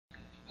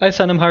Hi,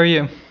 Senem. How are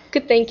you?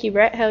 Good, thank you,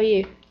 Brett. How are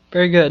you?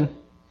 Very good.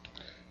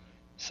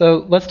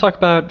 So let's talk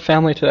about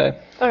family today.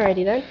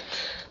 Alrighty then.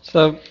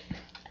 So,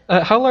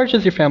 how large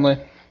is your family?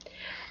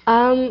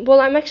 Well,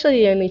 I'm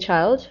actually the only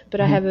child,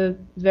 but I have a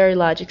very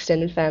large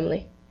extended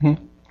family.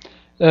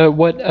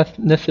 What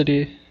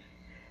ethnicity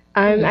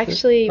I'm is it?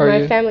 actually, Are my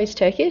you? family's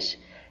Turkish.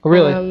 Oh,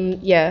 really?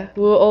 Yeah,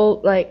 we were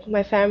all,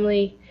 my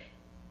family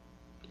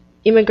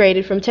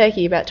immigrated from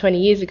Turkey about 20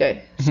 years ago.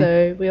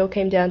 So we all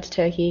came down to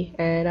Turkey,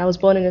 and I was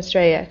born in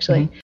Australia,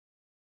 actually.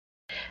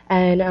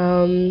 And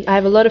I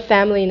have a lot of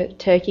family in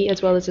Turkey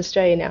as well as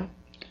Australia now.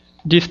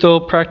 Do you still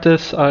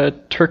practice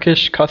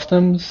Turkish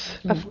customs,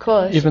 Of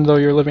course. even though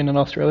you're living in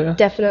Australia?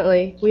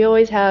 Definitely. We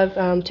always have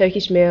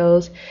Turkish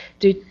meals,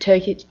 do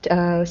Turkish,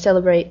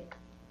 celebrate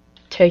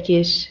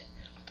Turkish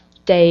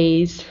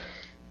days.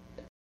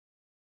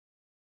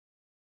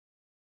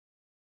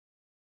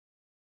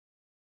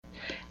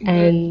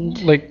 And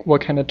Like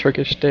what kind of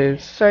Turkish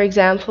days? for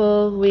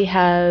example, we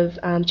have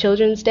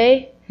Children's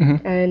Day,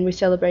 and we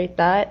celebrate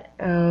that,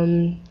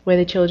 where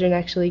the children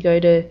actually go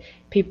to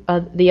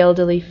the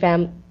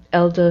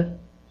elder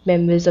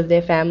members of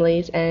their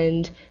families,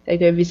 and they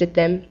go visit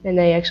them, and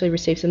they actually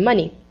receive some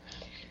money.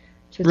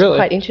 So it's Really?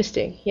 quite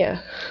interesting, yeah.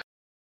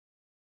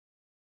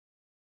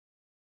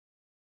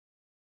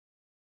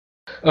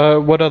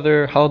 What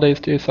other holidays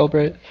do you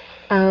celebrate?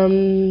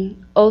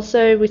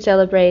 Also, we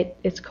celebrate,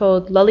 it's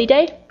called Lolly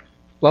Day.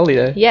 Lolly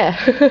Day? Yeah.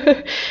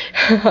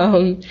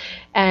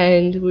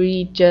 And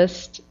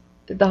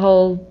the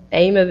whole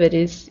aim of it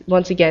is,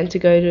 once again, to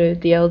go to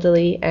the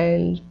elderly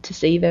and to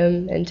see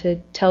them and to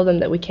tell them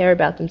that we care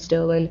about them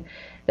still and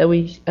that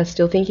we are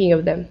still thinking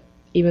of them,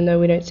 even though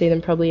we don't see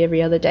them probably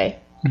every other day.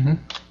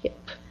 Yep.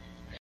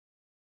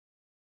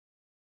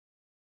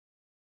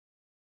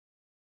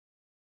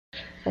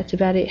 That's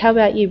about it. How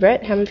about you,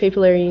 Brett? How many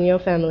people are in your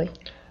family?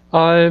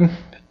 I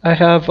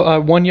have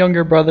one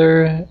younger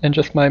brother and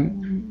just my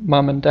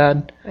mom and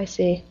dad. I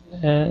see.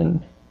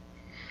 And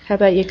How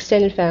about your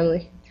extended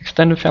family?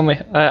 extended family,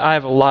 I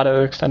have a lot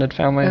of extended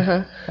family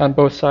on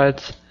both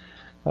sides.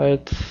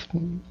 It's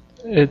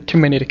too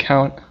many to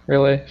count,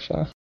 really.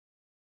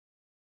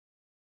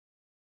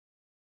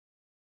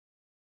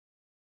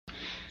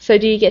 So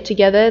do you get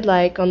together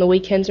like on the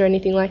weekends or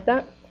anything like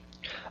that?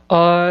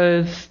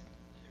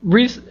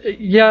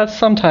 Yeah,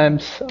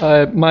 sometimes.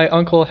 My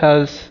uncle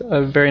has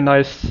a very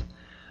nice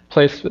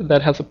place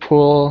that has a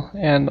pool,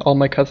 and all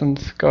my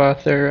cousins go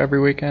out there every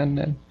weekend,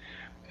 and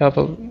we have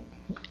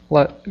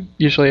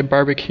usually a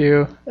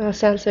barbecue. Oh,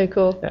 sounds so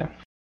cool. Yeah.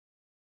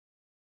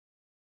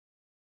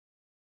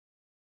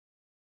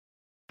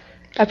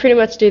 I pretty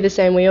much do the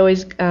same. We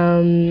always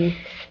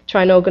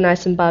try and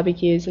organise some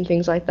barbecues and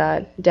things like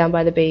that down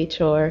by the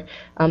beach or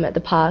at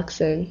the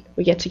parks, and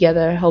we get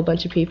together, a whole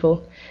bunch of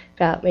people,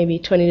 about maybe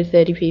 20 to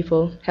 30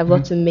 people, have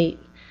lots of meat.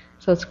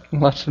 So it's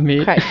Lots of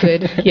meat. quite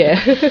good, yeah.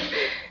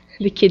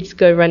 The kids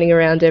go running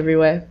around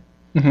everywhere.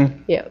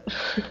 Yeah.